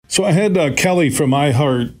So I had Kelly from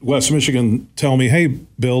iHeart, West Michigan, tell me, hey,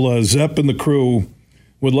 Bill, Zepp and the crew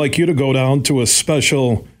would like you to go down to a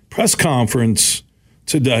special press conference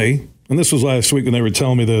today, and this was last week when they were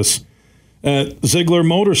telling me this, at Zeigler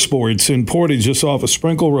Motorsports in Portage, just off of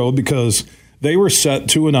Sprinkle Road, because they were set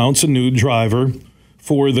to announce a new driver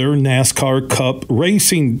for their NASCAR Cup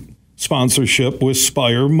racing sponsorship with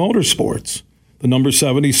Spire Motorsports, the number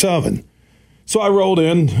 77. So I rolled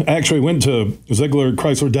in, actually went to Zeigler,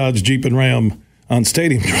 Chrysler, Dodge, Jeep, and Ram on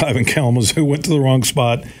Stadium Drive in Kalamazoo, went to the wrong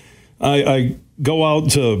spot. I go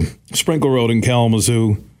out to Sprinkle Road in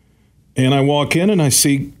Kalamazoo, and I walk in and I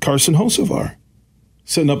see Carson Hocevar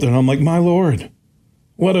sitting up there, and I'm like, my Lord,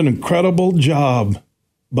 what an incredible job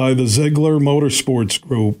by the Zeigler Motorsports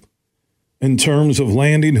Group in terms of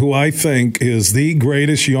landing who I think is the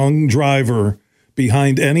greatest young driver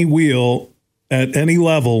behind any wheel at any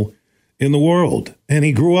level in the world. And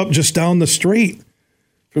he grew up just down the street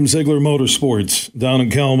from Zeigler Motorsports down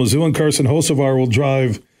in Kalamazoo. And Carson Hocevar will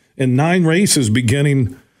drive in 9 races,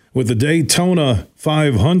 beginning with the Daytona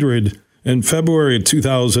 500 in February of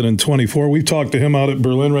 2024. We've talked to him out at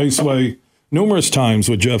Berlin Raceway numerous times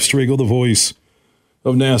with Jeff Striegel, the voice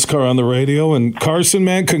of NASCAR on the radio. And Carson,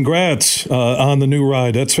 man, congrats on the new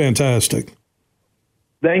ride. That's fantastic.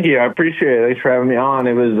 Thank you. I appreciate it. Thanks for having me on.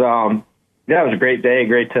 It was, it was a great day.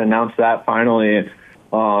 Great to announce that finally. Of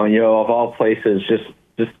all places, just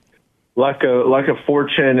luck of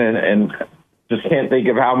fortune, and just can't think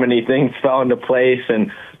of how many things fell into place.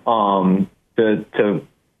 And to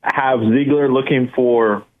have Zeigler looking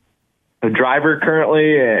for a driver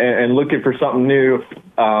currently and looking for something new,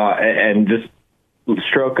 and just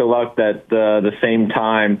stroke of luck that the same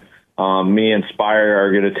time me and Spire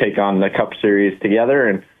are going to take on the Cup Series together.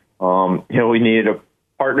 And we needed a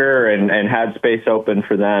partner and had space open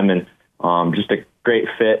for them, and just a great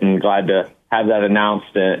fit, and glad to have that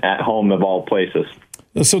announced at home of all places.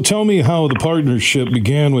 So tell me how the partnership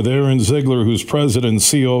began with Aaron Zeigler, who's president and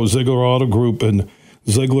CEO of Zeigler Auto Group and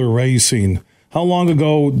Zeigler Racing. How long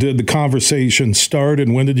ago did the conversation start,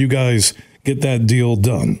 and when did you guys get that deal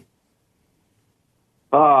done?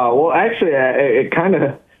 Well, actually, it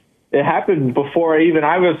happened before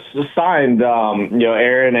I was signed.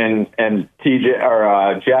 Aaron and TJ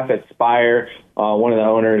or Jeff at Spire, one of the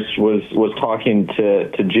owners, was talking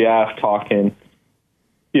to Jeff,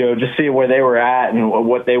 just seeing where they were at and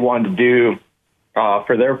what they wanted to do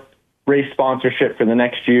for their race sponsorship for the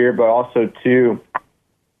next year, but also too,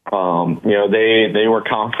 they were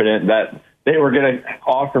confident that they were going to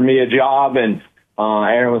offer me a job, and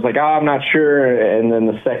Aaron was like, I'm not sure. And then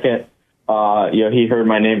the second, he heard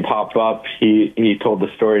my name pop up, he told the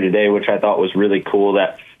story today, which I thought was really cool,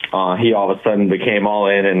 that he all of a sudden became all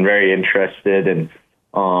in and very interested. And,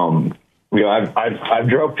 I've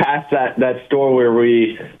drove past that store where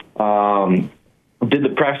we did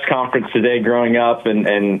the press conference today growing up,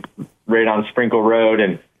 and right on Sprinkle Road.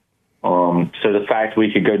 And so the fact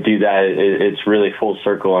we could go do that, it's really full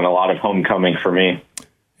circle and a lot of homecoming for me.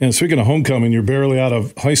 And speaking of homecoming, you're barely out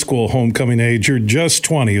of high school homecoming age. You're just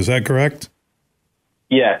 20, is that correct?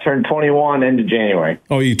 Yeah, turned 21 end of January.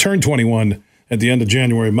 Oh, you turned 21 at the end of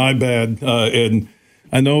January. My bad. And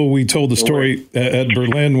I know we told the story at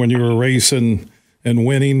Berlin when you were racing and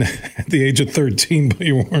winning at the age of 13, but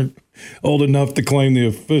you weren't old enough to claim the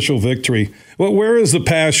official victory. Well, where is the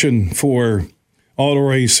passion for auto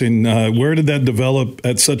racing? Where did that develop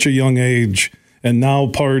at such a young age, and now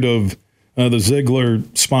part of the Zeigler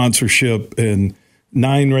sponsorship and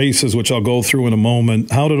 9 races, which I'll go through in a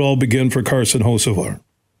moment? How did it all begin for Carson Hocevar?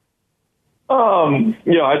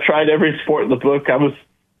 I tried every sport in the book. I was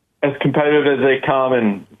as competitive as they come,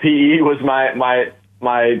 and PE was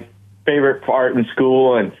my favorite part in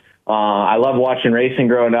school, and I loved watching racing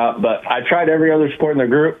growing up. But I tried every other sport in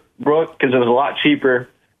the book because it was a lot cheaper,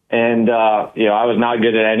 and I was not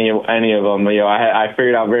good at any of them. I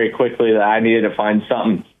figured out very quickly that I needed to find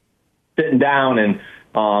something sitting down, and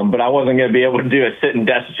but I wasn't going to be able to do a sitting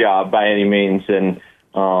desk job by any means. And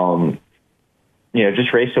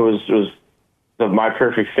just racing was my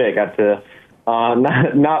perfect fit. Got to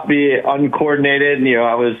not be uncoordinated.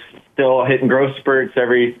 I was still hitting growth spurts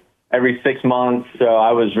every 6 months, so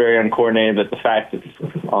I was very uncoordinated. But the fact that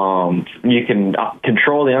you can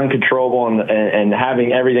control the uncontrollable, and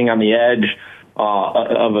having everything on the edge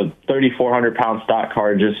of a 3,400-pound stock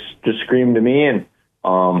car just screamed to me. And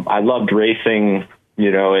I loved racing,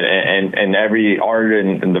 and every art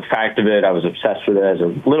and the fact of it. I was obsessed with it as a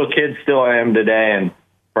little kid, still I am today. And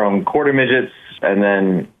from quarter midgets, and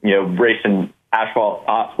then, racing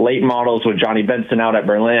asphalt late models with Johnny Benson out at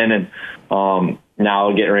Berlin, and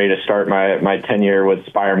now getting ready to start my tenure with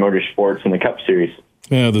Spire Motorsports in the Cup Series.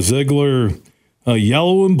 Yeah, the Zeigler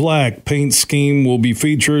yellow and black paint scheme will be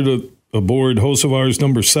featured aboard Hocevar's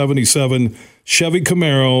number 77 Chevy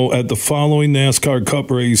Camaro at the following NASCAR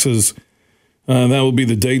Cup races. That will be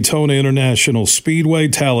the Daytona International Speedway,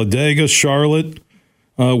 Talladega, Charlotte,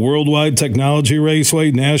 Worldwide Technology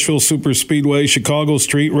Raceway, Nashville Super Speedway, Chicago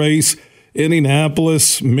Street Race,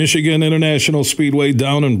 Indianapolis, Michigan International Speedway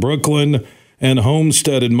down in Brooklyn, and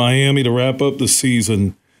Homestead in Miami to wrap up the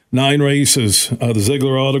season. 9 races. The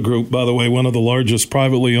Zeigler Auto Group, by the way, one of the largest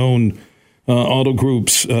privately owned auto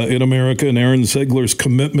groups in America, and Aaron Zeigler's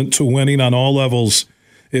commitment to winning on all levels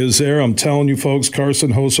is there. I'm telling you, folks,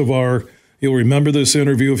 Carson Hocevar, you'll remember this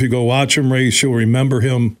interview. If you go watch him race, you'll remember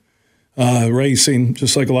him racing,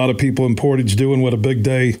 just like a lot of people in Portage do, and what a big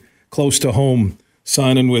day close to home,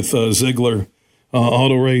 signing with Zeigler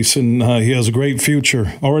Auto Race, and he has a great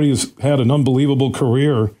future. Already has had an unbelievable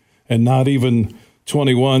career and not even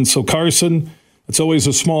 21. So, Carson, it's always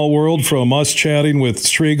a small world from us chatting with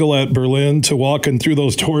Striegel at Berlin to walking through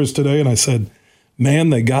those doors today, and I said,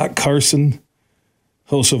 man, they got Carson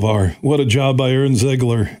Hocevar. What a job by Aaron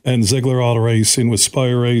Zeigler and Zeigler Auto Racing with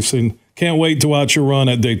Spire Racing. Can't wait to watch you run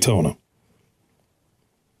at Daytona.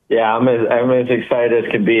 Yeah, I'm as excited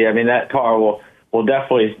as can be. I mean, that car will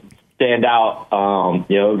definitely stand out.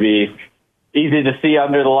 It'll be easy to see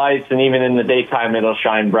under the lights, and even in the daytime, it'll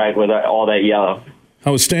shine bright with all that yellow. I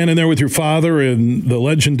was standing there with your father and the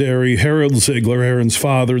legendary Harold Zeigler, Aaron's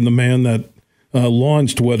father, and the man that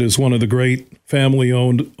launched what is one of the great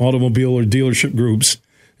family-owned automobile or dealership groups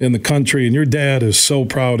in the country. And your dad is so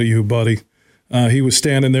proud of you, buddy. He was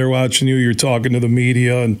standing there watching you. You're talking to the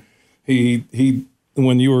media, and he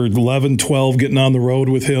when you were 11, 12, getting on the road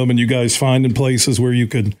with him, and you guys finding places where you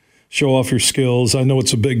could show off your skills. I know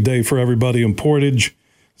it's a big day for everybody in Portage,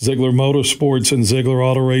 Zeigler Motorsports and Zeigler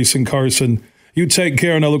Auto Racing. Carson, you take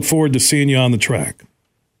care, and I look forward to seeing you on the track.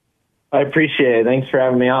 I appreciate it. Thanks for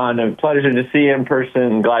having me on. A pleasure to see you in person,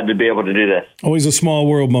 and glad to be able to do this. Always a small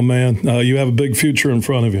world, my man. You have a big future in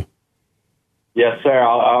front of you. Yes, sir.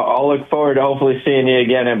 I'll look forward to hopefully seeing you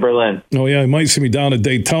again in Berlin. Oh, yeah, you might see me down at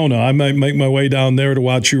Daytona. I might make my way down there to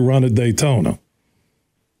watch you run at Daytona.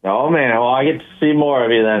 Oh, man. Well, I get to see more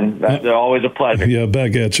of you then. That's always a pleasure. Yeah,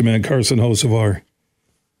 back at you, man. Carson Hocevar.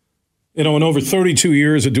 You know, in over 32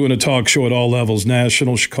 years of doing a talk show at all levels,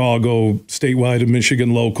 national, Chicago, statewide, and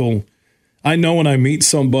Michigan local, I know when I meet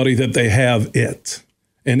somebody that they have it.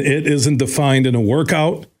 And it isn't defined in a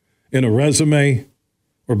workout, in a resume,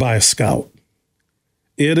 or by a scout.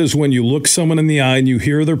 It is when you look someone in the eye and you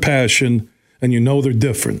hear their passion and you know they're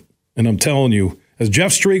different. And I'm telling you, as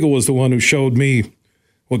Jeff Striegel was the one who showed me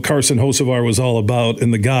what Carson Hocevar was all about,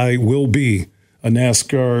 and the guy will be a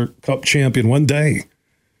NASCAR Cup champion one day,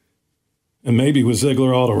 and maybe with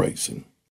Zeigler Auto Racing.